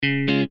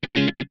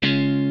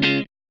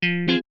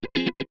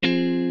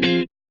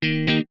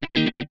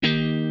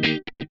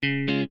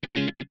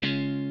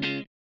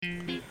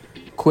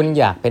คุณ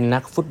อยากเป็นนั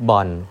กฟุตบอ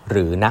ลห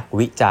รือนัก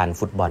วิจารณ์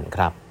ฟุตบอลค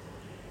รับ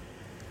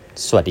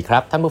สวัสดีครั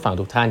บท่านผู้ฟัง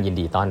ทุกท่านยิน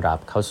ดีต้อนรับ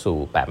เข้าสู่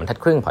8บรรทัด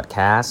ครึ่งพอดแค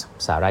สต์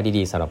สาระ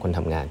ดีๆสำหรับคนท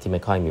ำงานที่ไ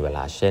ม่ค่อยมีเวล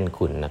าเช่น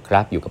คุณนะค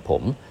รับอยู่กับผ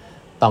ม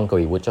ต้องก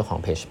วีวุฒิเจ้าของ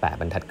เพจ8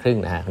บรรทัดครึ่ง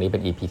นะฮะวันนี้เป็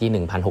น EP ที่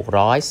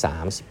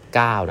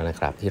1639แล้วนะ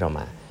ครับที่เราม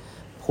า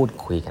พูด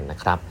คุยกันนะ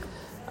ครับ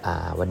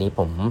วันนี้ผ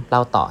มเล่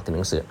าต่อถึงห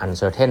นังสือ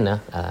Uncertain นะ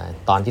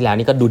ตอนที่แล้ว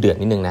นี่ก็ดูเดือด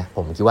นิดนึงนะผ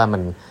มคิดว่ามั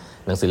น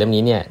หนังสือเล่ม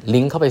นี้เนี่ยลิ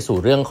งก์เข้าไปสู่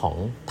เรื่องของ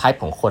type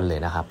ของคนเลย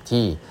นะครับ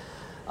ที่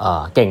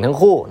เก่งทั้ง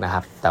คู่นะค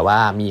รับแต่ว่า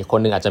มีคน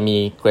นึงอาจจะมี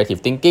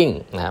creative thinking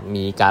นะครับ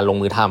มีการลง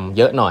มือทำเ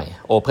ยอะหน่อย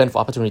open for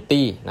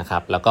opportunity นะครั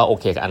บแล้วก็โอ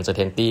เคกับ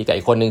uncertainty กับ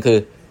อีกคนนึงคือ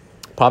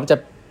พร้อมจะ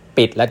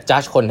ปิดและ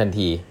judge คนทัน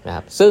ทีนะค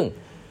รับซึ่ง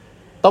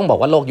ต้องบอก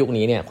ว่าโลกยุค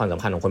นี้เนี่ยความส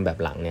ำคัญของคนแบบ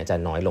หลังเนี่ยจะ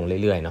น้อยลง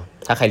เรื่อยๆเนาะ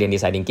ถ้าใครเรียน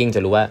design thinking จ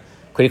ะรู้ว่า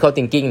critical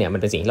thinking เนี่ยมัน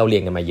เป็นสิ่งที่เราเรีย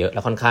นกันมาเยอะแล้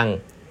วค่อนข้าง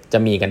จะ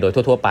มีกันโดย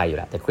ทั่วๆไปอยู่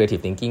แล้วแต่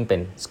creative thinking เป็น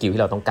สกิล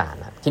ที่เราต้องการ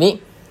นะทีนี้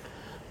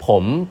ผ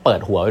มเปิ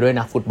ดหัวไว้ด้วย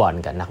นักฟุตบอล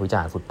กับนักวิจ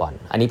ารณ์ฟุตบอล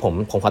อันนี้ผม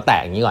ขอแตะ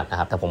อย่างนี้ก่อนนะ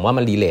ครับแต่ผมว่า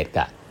มันรีเลท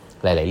กับ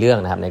หลายๆเรื่อง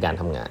นะครับในการ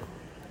ทำงาน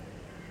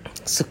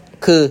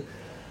คือ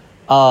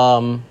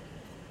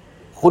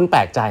คุณแป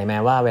ลกใจไหม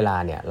ว่าเวลา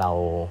เนี่ยเรา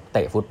เต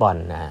ะฟุตบอล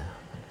นะ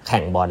แข่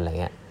งบอลอะไร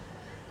เงี้ย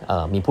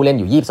มีผู้เล่น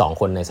อยู่22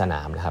คนในสน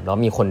ามนะครับแล้ว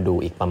มีคนดู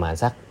อีกประมาณ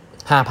สัก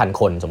 5,000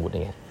 คนสมมุติอย่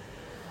างเงี้ย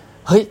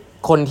เฮ้ย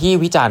คนที่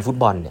วิจารณ์ฟุต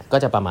บอลเนี่ยก็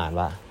จะประมาณ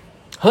ว่า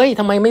เฮ้ย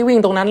ทำไมไม่วิ่ง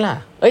ตรงนั้นล่ะ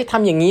ท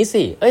ำอย่างนี้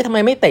สิทำไม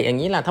ไม่เตะอย่าง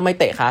นี้ล่ะทำไม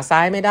เตะขาซ้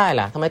ายไม่ได้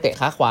ล่ะทำไมเตะ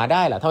ขาขวาไ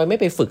ด้ล่ะทำไมไม่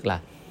ไปฝึกล่ะ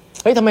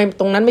ทำไม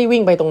ตรงนั้นไม่วิ่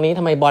งไปตรงนี้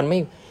ทำไมบอลไม่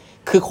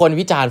คือคน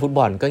วิจารณ์ฟุตบ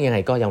อลก็ยังไง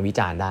ก็ยังวิ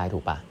จารณ์ได้ถู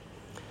กปะ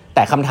แ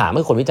ต่คำถาม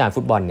คือคนวิจารณ์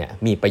ฟุตบอลเนี่ย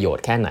มีประโยช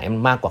น์แค่ไหน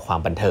มากกว่าความ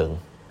บันเทิง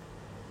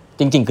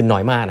จริงๆคือน้อ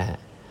ยมากนะฮะ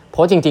เพรา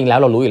ะจริงๆแล้ว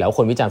เรารู้อยู่แล้วค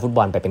นวิจารณ์ฟุตบ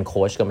อลไปเป็นโ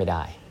ค้ชก็ไม่ไ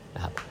ด้น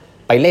ะครับ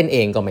ไปเล่นเอ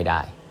งก็ไม่ไ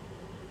ด้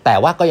แต่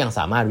ว่าก็ยังส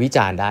ามารถวิจ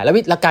ารณ์ได้แ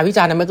ล้วการวิจ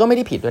ารณ์นั้นมันก็ไม่ไ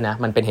ด้ผิดด้วยนะ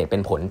มันเป็นเหตุเป็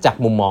นผลจาก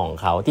มุมมองของ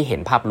เขาที่เห็น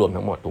ภาพรวม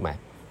ทั้งหมดถูกไหม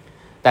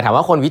แต่ถาม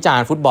ว่าคนวิจาร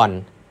ณ์ฟุตบอล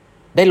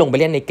ได้ลงไป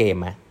เล่นในเกม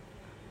ไหม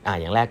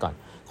อย่างแรกก่อน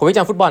คนวิจ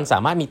ารณ์ฟุตบอลสา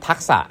มารถมีทัก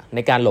ษะใน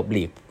การหลบห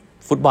ลีก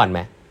ฟุตบอลไหม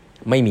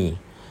ไม่มี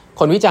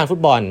คนวิจารณ์ฟุต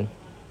บอล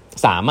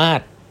สามารถ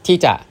ที่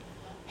จะ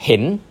เห็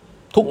น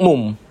ทุกมุม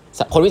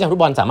คนวิจารณ์ฟุ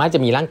ตบอลสามารถจะ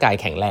มีร่างกาย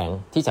แข็งแรง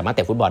ที่สามารถเ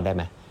ตะฟุตบอลได้ไ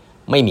หม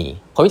ไม่มี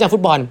คนวิจารณ์ฟุ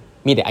ตบอล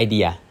มีแต่ไอเ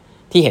ดีย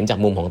ที่เห็นจาก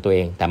มุมของตัวเอ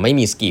งแต่ไม่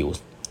มีสกิล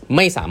ไ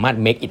ม่สามารถ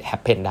make it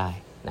happen ได้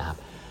นะครับ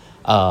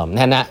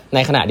ใน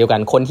ขณะเดียวกัน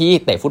คนที่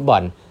เตะฟุตบอ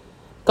ล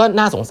ก็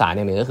น่าสงสารอ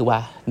ย่างหนึ่งก็คือว่า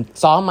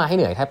ซ้อมมาให้เ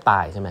หนื่อยแทบตา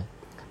ยใช่ไหม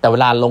แต่เว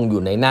ลาลงอ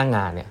ยู่ในหน้าง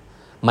านเนี่ย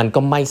มันก็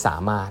ไม่สา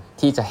มารถ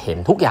ที่จะเห็น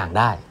ทุกอย่าง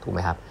ได้ถูกไหม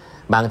ครับ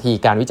บางที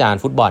การวิจารณ์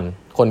ฟุตบอล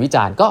คนวิจ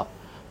ารณ์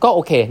ก็โอ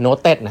เคโน้ต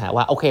เต็ดนะฮะ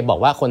ว่าโอเคบอก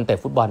ว่าคนเตะ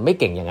ฟุตบอลไม่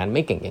เก่งอย่างนั้นไ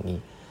ม่เก่งอย่างนี้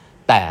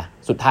แต่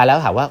สุดท้ายแล้ว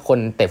ถามว่าคน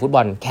เตะฟุตบ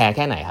อลแคร์แ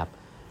ค่ไหนครับ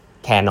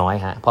แคร์น้อย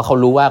ฮะเพราะเขา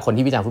รู้ว่าคน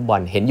ที่วิจารณ์ฟุตบอล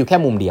เห็นอยู่แค่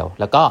มุมเดียว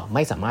แล้วก็ไ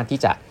ม่สามารถ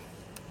ที่จะ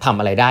ทำ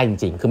อะไรได้จ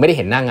ริงๆคือไม่ได้เ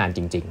ห็นหน้างานจ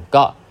ริงๆ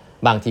ก็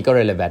บางทีก็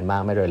relevant บ้า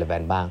งไม่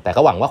relevant บ้างแต่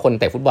ก็หวังว่าคน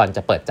เตะฟุตบอลจ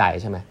ะเปิดใจ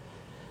ใช่ไหม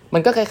มั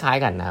นก็คล้าย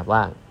ๆกันนะครับว่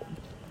า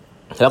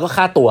แล้วก็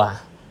ค่าตัว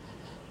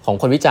ของ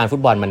คนวิจารณ์ฟุ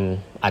ตบอลมัน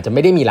อาจจะไ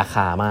ม่ได้มีราค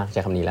ามากใ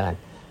ช้คำนี้แล้วกัน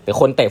แต่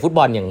คนเตะฟุตบ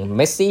อลอย่างเ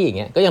มสซี่อย่างเ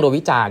งี้ยก็ยังโดน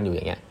วิจารณ์อยู่อ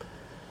ย่างเงี้ย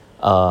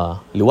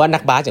หรือว่านั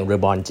กบาสอย่างเร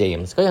บรอนเจม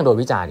ส์ก็ยังโดน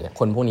วิจารณ์เนี่ย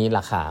คนพวกนี้ร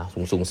าคา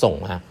สูงส่ง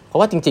มากเพราะ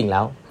ว่าจริงๆแล้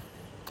ว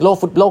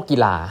โลกกี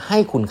ฬาให้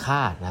คุณค่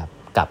านะครับ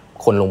กับ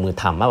คนลงมือ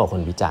ทำมากกว่าค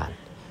นวิจารณ์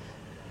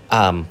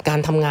การ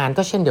ทำงาน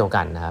ก็เช่นเดียว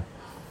กันนะครับ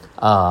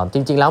จ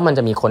ริงๆแล้วมันจ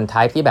ะมีคนไท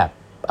ป์ที่แบบ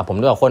ผม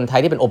เรียกว่าคนไท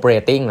ป์ที่เป็น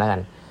operating แล้วกั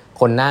น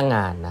คนหน้าง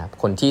านนะครับ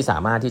คนที่สา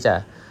มารถที่จะ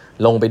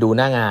ลงไปดู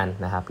หน้างาน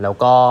นะครับแล้ว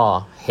ก็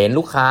เห็น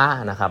ลูกค้า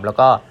นะครับแล้ว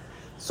ก็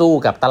สู้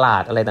กับตลา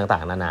ดอะไรต่า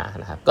งๆนานา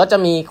นะครับก็จะ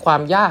มีควา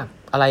มยาก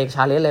อะไร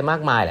challengeอะไรมา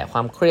กมายแหละคว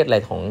ามเครียดอะไร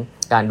ของ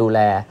การดูแล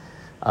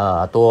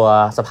ตัว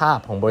สภาพ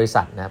ของบริ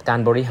ษัทนะครับการ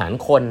บริหาร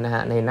คนนะฮ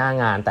ะในหน้า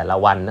งานแต่ละ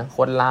วันนะค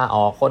นลาอ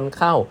อกคน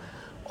เข้า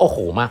โอ้โห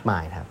มากม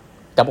ายครับ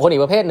กับคนอี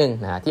กประเภทนึง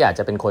นะที่อาจ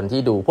จะเป็นคนที่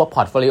ดูพวกพ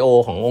อร์ตโฟลิโอ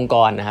ขององค์ก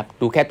รนะครับ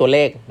ดูแค่ตัวเล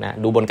ขนะ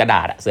ดูบนกระด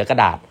าษเสือกระ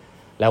ดาษ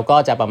แล้วก็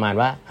จะประมาณ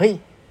ว่าเฮ้ย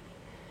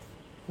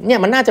เนี่ย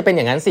มันน่าจะเป็นอ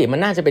ย่างนั้นสิมัน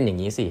น่าจะเป็นอย่าง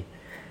นี้สิ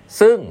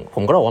ซึ่งผ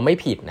มก็บอกว่าไม่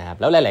ผิดนะครับ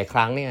แล้วหลายๆค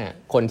รั้งเนี่ย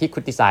คนที่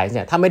criticize เ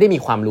นี่ยถ้าไม่ได้มี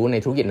ความรู้ใน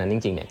ธุรกิจนั้นจ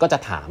ริงๆเนี่ยก็จะ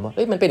ถามว่าเ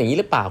ฮ้ยมันเป็นอย่างนี้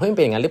หรือเปล่าเฮ้ยมันเ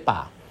ป็นอย่างนั้นหรือเปล่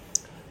า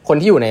คน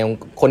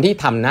ที่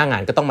ทำหน้างา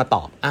นก็ต้องมาต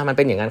อบมันเ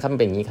ป็นอย่างนั้นครับมัน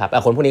เป็นอย่างนี้ครับ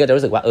คนพวกนี้ก็จะ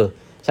รู้สึกว่า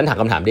ฉันถาม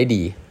คำถามได้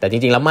ดีแต่จ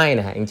ริงๆแล้วไม่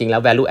นะฮะจริงๆแล้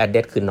ว value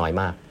added คือน้อย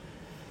มาก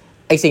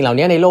ไอ้สิ่งเหล่า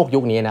นี้ในโลกยุ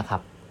คนี้นะครั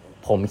บ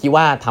ผมคิด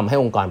ว่าทำให้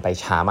องค์กรไป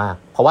ช้ามาก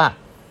เพราะว่า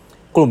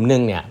กลุ่มนึ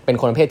งเนี่ยเป็น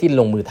คนประเภทที่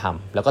ลงมือท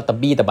ำแล้วก็ตะ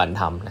บี้ตะบัน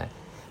ทำนะ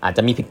อาจจ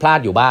ะมีผิดพลาด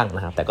อยู่บ้างน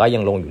ะครับแต่ก็ยั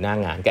งลงอยู่หน้า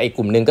งานกับไอ้ก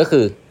ลุ่มนึงก็คื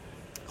อ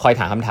คอย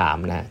ถามคำถาม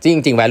นะจ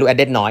ริงๆ value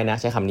added น้อยนะ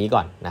ใช้คำนี้ก่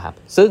อนนะครับ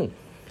ซึ่ง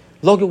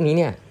โลกยุคนี้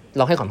เนี่ยเ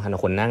ราให้ความสำคัญกั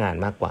บคนหน้างาน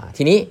มากกว่า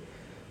ทีนี้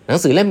หนัง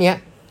สือเล่มนี้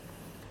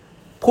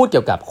พูดเ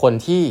กี่ยวกับคน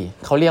ที่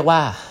เขาเรียกว่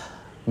า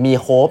มี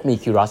hope มี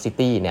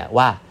curiosity เนี่ย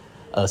ว่า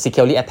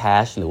securely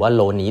attached หรือว่า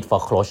low need for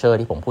closure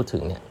ที่ผมพูดถึ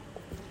งเนี่ย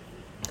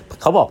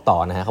เขาบอกต่อ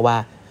นะฮะว่า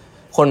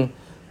คน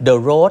the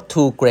road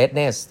to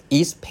greatness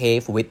is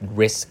paved with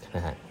risk น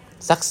ะฮะ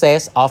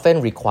success often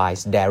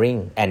requires daring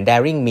and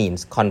daring means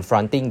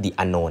confronting the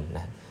unknown น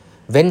ะ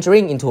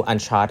venturing into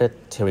uncharted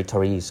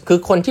territories คือ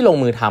คนที่ลง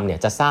มือทำเนี่ย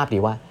จะทราบดี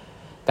ว่า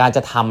การจ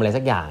ะทำอะไร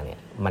สักอย่างเนี่ย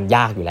มันย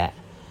ากอยู่แล้ว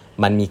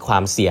มันมีควา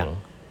มเสี่ยง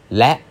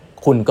และ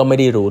คุณก็ไม่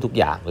ได้รู้ทุก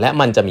อย่างและ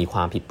มันจะมีคว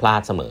ามผิดพลา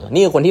ดเสมอ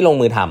นี่คือคนที่ลง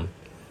มือท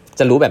ำ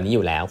จะรู้แบบนี้อ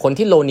ยู่แล้วคน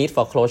ที่ low need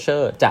for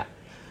closure จะ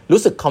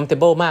รู้สึก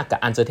comfortable มากกับ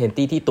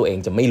uncertainty ที่ตัวเอง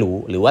จะไม่รู้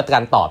หรือว่าก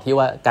ารตอบที่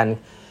ว่า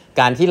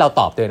การที่เรา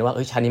ตอบตัวเองว่า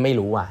ฉันนี่ไม่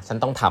รู้อ่ะฉัน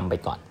ต้องทำไป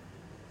ก่อน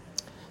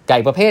กับ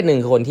อีกประเภทหนึ่ง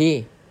คือคนที่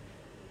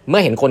เมื่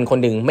อเห็นคน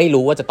หนึ่งไม่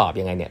รู้ว่าจะตอบ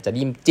ยังไงเนี่ยจะ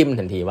จิ้ม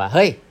ทันทีว่าเ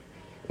ฮ้ย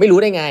ไม่รู้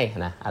ได้ไง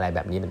นะอะไรแบ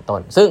บนี้เป็นต้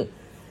นซึ่ง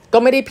ก็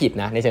ไม่ได้ผิด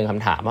นะในเชิงค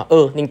ำถามว่า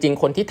จริง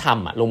ๆคนที่ท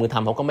ำลงมือท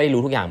ำเขาก็ไม่ได้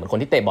รู้ทุกอย่างเหมือนคน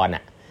ที่เตะบอล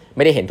ไ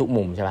ม่ได้เห็นทุก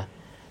มุมใช่ปะ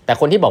แต่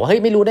คนที่บอกว่าเฮ้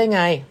ยไม่รู้ได้ไ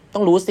งต้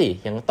องรู้สิ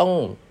ยังต้อง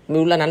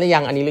รู้แล้วนั้นหรือยั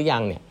งอันนี้หรือยั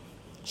งเนี่ย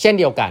เช่น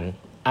เดียวกัน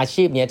อา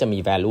ชีพนี้จะมี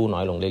value น้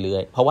อยลงเรื่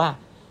อยๆเพราะว่า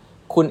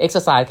คุณ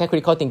exercise แค่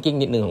critical thinking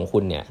นิดนึงของคุ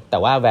ณเนี่ยแต่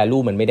ว่า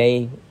value มันไม่ไ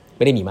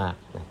ด้มีมาก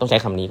ต้องใช้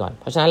คำนี้ก่อน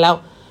เพราะฉะนั้นแล้ว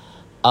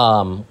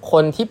ค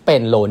นที่เป็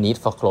น low need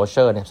for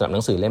closure เนี่ยสำหรับห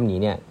นังสือเล่มนี้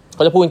เนี่ยเข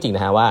าจะพูดจริงๆน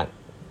ะฮะว่า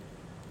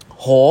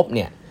hope เ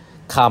นี่ย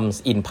comes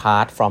in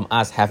part from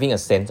us having a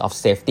sense of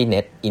safety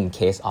net in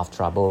case of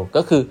trouble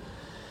ก็คือ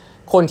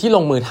คนที่ล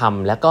งมือท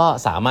ำแล้วก็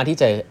สามารถที่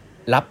จะ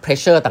รับ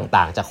pressure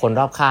ต่างๆจากคน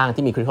รอบข้าง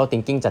ที่มี critical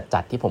thinking จั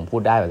ดๆที่ผมพู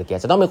ดได้แบบเมื่อกี้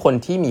จะต้องเป็นคน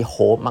ที่มี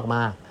hope ม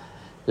าก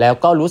ๆแล้ว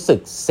ก็รู้สึก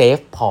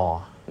safe พอ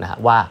นะฮะ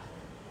ว่า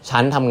ฉั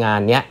นทำงาน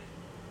เนี้ย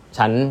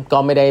ฉันก็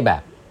ไม่ได้แบ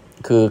บ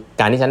คือ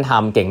การที่ฉันท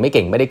ำเก่งไม่เ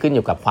ก่งไม่ได้ขึ้นอ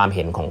ยู่กับความเ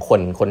ห็นของ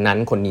คนนั้น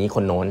คนนี้ค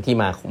นโน้นที่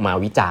มา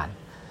วิจารณ์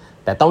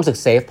แต่ต้องรู้สึก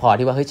safe พอ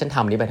ที่ว่าเฮ้ยฉันท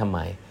ำนี้ไปทำไม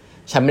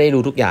ฉันไม่ได้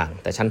รู้ทุกอย่าง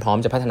แต่ฉันพร้อม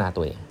จะพัฒนา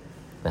ตัวเอง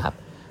นะครับ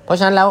เพราะฉ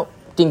ะนั้นแล้ว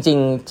จริง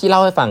ๆที่เล่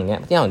าให้ฟังเนี่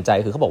ยที่น่าสนใจ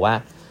คือเขาบอกว่า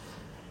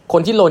ค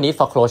นที่ low need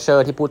for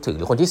closure ที่พูดถึงห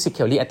รือคนที่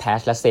securely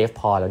attached และ safe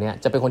พอแล้วเนี่ย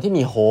จะเป็นคนที่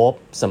มี hope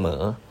เสม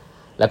อ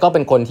แล้วก็เป็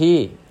นคนที่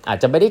อาจ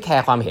จะไม่ได้แค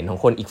ร์ความเห็นของ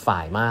คนอีกฝ่า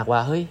ยมากว่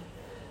าเฮ้ย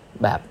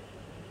แบบ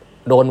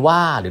โดนว่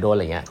าหรือโดนอะ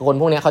ไรเงี้ยคน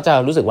พวกนี้เขาจะ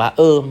รู้สึกว่า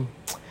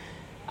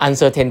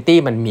uncertainty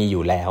มันมีอ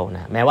ยู่แล้วน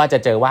ะแม้ว่าจะ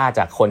เจอว่าจ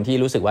ากคนที่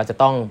รู้สึกว่าจะ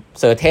ต้อง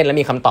certain และ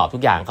มีคำตอบทุ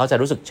กอย่างเขาจะ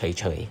รู้สึกเ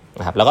ฉยๆ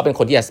นะครับแล้วก็เป็นค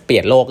นที่จะเปลี่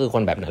ยนโลกคือค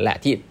นแบบนั้นแหละ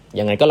ที่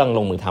ยังไงก็ล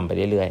งมือทำไป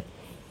เรื่อย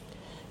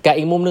ๆกับ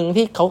อีกมุมนึง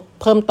ที่เขา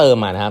เพิ่มเติม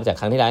มานะครับจาก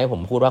ครั้งที่แล้วที่ผ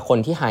มพูดว่าคน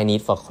ที่ high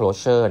need for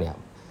closure เนี่ย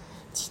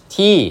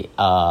ที่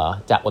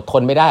จะอดท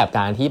นไม่ได้กับ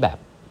การที่แบบ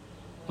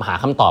หา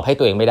คำตอบให้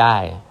ตัวเองไม่ได้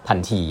ทัน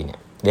ทีเนี่ย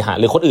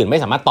หรือคนอื่นไม่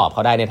สามารถตอบเข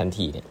าได้ในทัน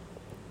ทีเนี่ย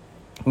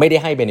ไม่ได้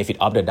ให้ benefit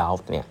of the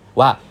doubt เนี่ย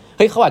ว่าเ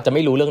ฮ้ยเขาอาจจะไ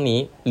ม่รู้เรื่องนี้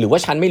หรือว่า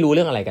ฉันไม่รู้เ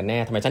รื่องอะไรกันแน่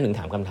ทำไมฉันถึง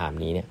ถามคำถาม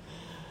นี้เนี่ย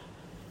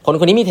ค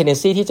นนี้มี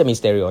tendency ที่จะมี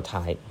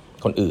stereotype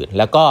คนอื่น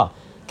แล้วก็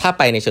ถ้าไ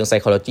ปในเชิง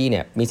psychology เ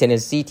นี่ยมี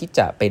tendency ที่จ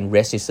ะเป็น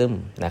racism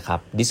นะครับ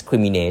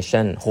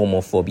discrimination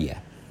homophobia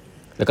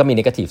แล้วก็มี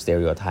negative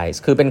stereotypes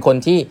คือเป็นคน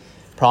ที่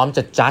พร้อมจ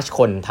ะ judge ค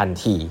นทัน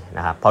ทีน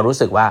ะครับพอรู้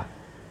สึกว่า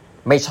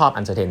ไม่ชอบ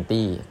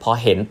uncertainty พอ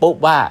เห็นปุ๊บ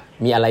ว่า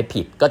มีอะไร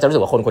ผิดก็จะรู้สึ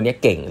กว่าคนนี้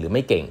เก่งหรือไ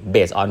ม่เก่ง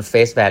based on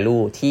face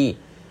value ที่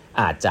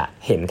อาจจะ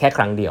เห็นแค่ค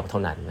รั้งเดียวเท่า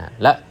นั้นนะ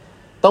และ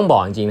ต้องบอ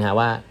กจริงๆนะ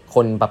ว่าค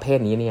นประเภท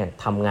นี้เนี่ย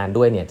ทำงาน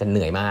ด้วยเนี่ยจะเห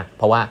นื่อยมากเ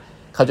พราะว่า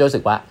เขาจะรู้สึ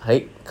กว่าเฮ้ย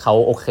เขา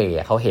โอเค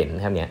เขาเห็น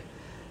แค่นี้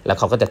แล้ว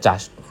เขาก็จะ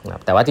judge น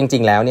ะแต่ว่าจริ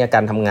งๆแล้วเนี่ยก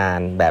ารทำงาน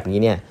แบบนี้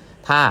เนี่ย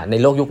ถ้าใน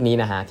โลกยุคนี้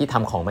นะฮะที่ท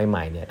ำของให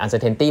ม่ๆเนี่ย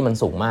uncertainty มัน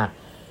สูงมาก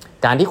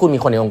การที่คุณมี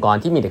คนในองค์กร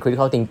ที่มีแต่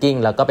critical thinking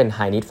แล้วก็เป็น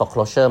high need for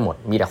closure หมด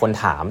มีแต่คน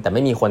ถามแต่ไ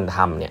ม่มีคนท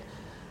ำเนี่ย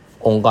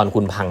องค์กร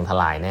คุณพังท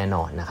ลายแน่น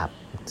อนนะครับ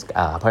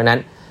เพราะฉะนั้น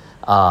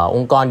อ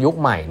งค์กรยุค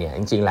ใหม่เนี่ย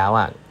จริงๆแล้ว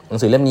หนั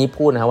งสือเล่มนี้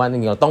พูดนะครับว่าจ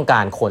ริงๆเราต้องก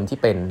ารคนที่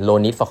เป็น low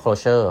need for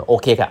closure โอ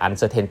เคกับ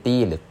uncertainty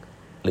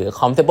หรือ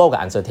comfortable กั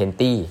บ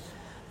uncertainty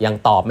ยัง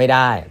ตอบไม่ไ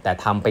ด้แต่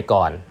ทำไป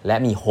ก่อนและ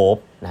มี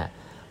hope นะ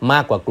มา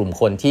กกว่ากลุ่ม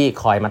คนที่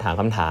คอยมาถาม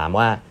คำถาม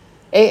ว่า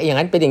อย่าง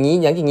นั้นเป็นอย่างนี้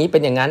อย่างนี้เป็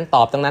นอย่างนั้นต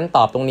อบตรงนั้นต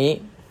อบตรงนี้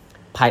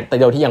แต่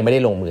โดยที่ยังไม่ได้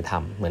ลงมือท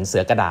ำเหมือนเสื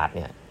อกระดาษเ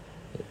นี่ย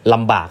ล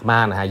ำบากม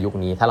ากนะฮะยุค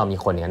นี้ถ้าเรามี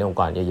คนอย่างนั้นในองค์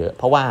กรเยอะๆ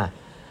เพราะว่า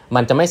มั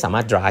นจะไม่สามา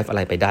รถ drive อะไ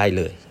รไปได้เ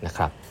ลยนะค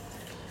รับ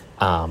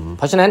เ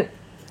พราะฉะนั้น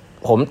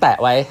ผมแตะ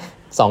ไว้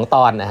2ต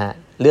อนนะฮะ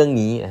เรื่อง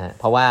นี้นะฮะ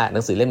เพราะว่าหนั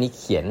งสือเล่มนี้เ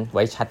ขียนไ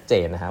ว้ชัดเจ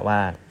นนะฮะว่า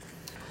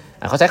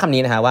เขาใช้คำ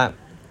นี้นะฮะว่า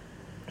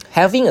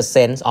having a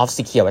sense of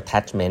secure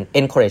attachment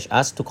encourage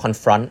us to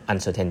confront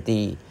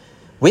uncertainty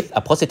with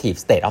a positive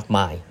state of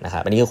mind นะครั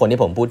บอันนี้คือคนที่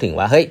ผมพูดถึง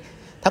ว่าเฮ้ย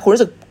ถ้าคุณ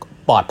รู้สึก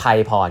ปลอดภัย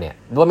พอเนี่ย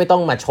ว่าไม่ต้อ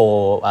งมาโช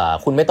ว์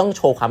คุณไม่ต้องโ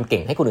ชว์ความเก่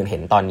งให้คนอื่นเห็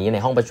นตอนนี้ใน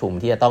ห้องประชุม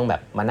ที่จะต้องแบ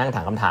บมานั่งถ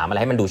ามคำถามอะไร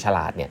ให้มันดูฉล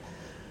าดเนี่ย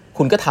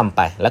คุณก็ทำไ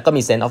ปแล้วก็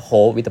มี sense of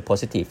hope with a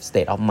positive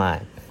state of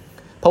mind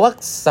เพราะว่า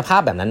สภา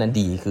พแบบนั้น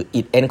ดีคือ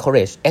it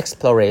encourage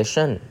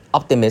exploration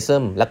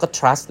optimism แล้วก็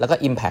trust แล้วก็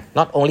impact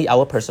not only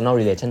our personal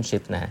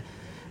relationships นะ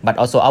but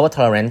also our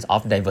tolerance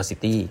of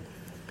diversity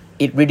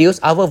it reduce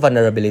our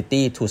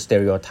vulnerability to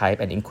stereotype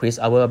and increase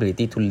our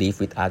ability to live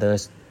with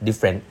others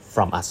different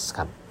from us ค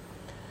รับ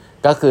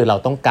ก็คือเรา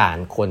ต้องการ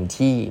คน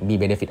ที่มี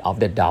benefit of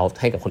the doubt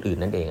ให้กับคนอื่น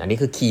นั่นเองอันนี้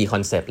คือ key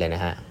concept เลยน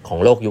ะฮะของ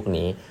โลกยุค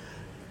นี้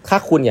ถ้า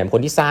คุณอยากเป็นค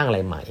นที่สร้างอะไร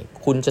ใหม่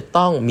คุณจะ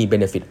ต้องมี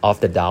benefit of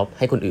the doubt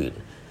ให้คนอื่น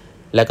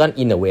แล้วก็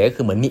in a way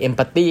คือเหมือนมี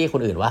empathy ค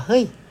นอื่นว่าเฮ้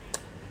ย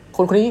ค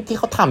นนี้ที่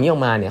เขาทำนี้ออ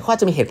กมาเนี่ยเขาอาจ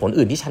จะมีเหตุผล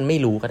อื่นที่ฉันไม่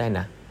รู้ก็ได้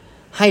นะ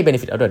ให้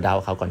benefit of the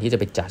doubt เขาก่อนที่จะ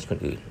ไป judge คน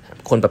อื่น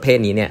คนประเภท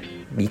นี้เนี่ย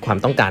มีความ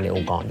ต้องการในอ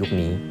งค์กรยุค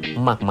นี้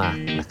มาก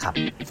ๆนะครับ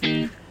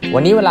วั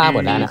นนี้เวลาหม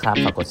ดแล้วนะครับ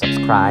ฝากกด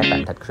subscribe 8 บร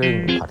รทัดครึ่ง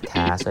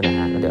podcast ด้วยนะฮ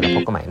ะแล้วเดี๋ยวเราพ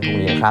บกันใหม่ในพรุ่ง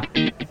นี้นะครับ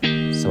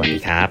สวัสดี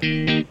ครั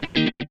บ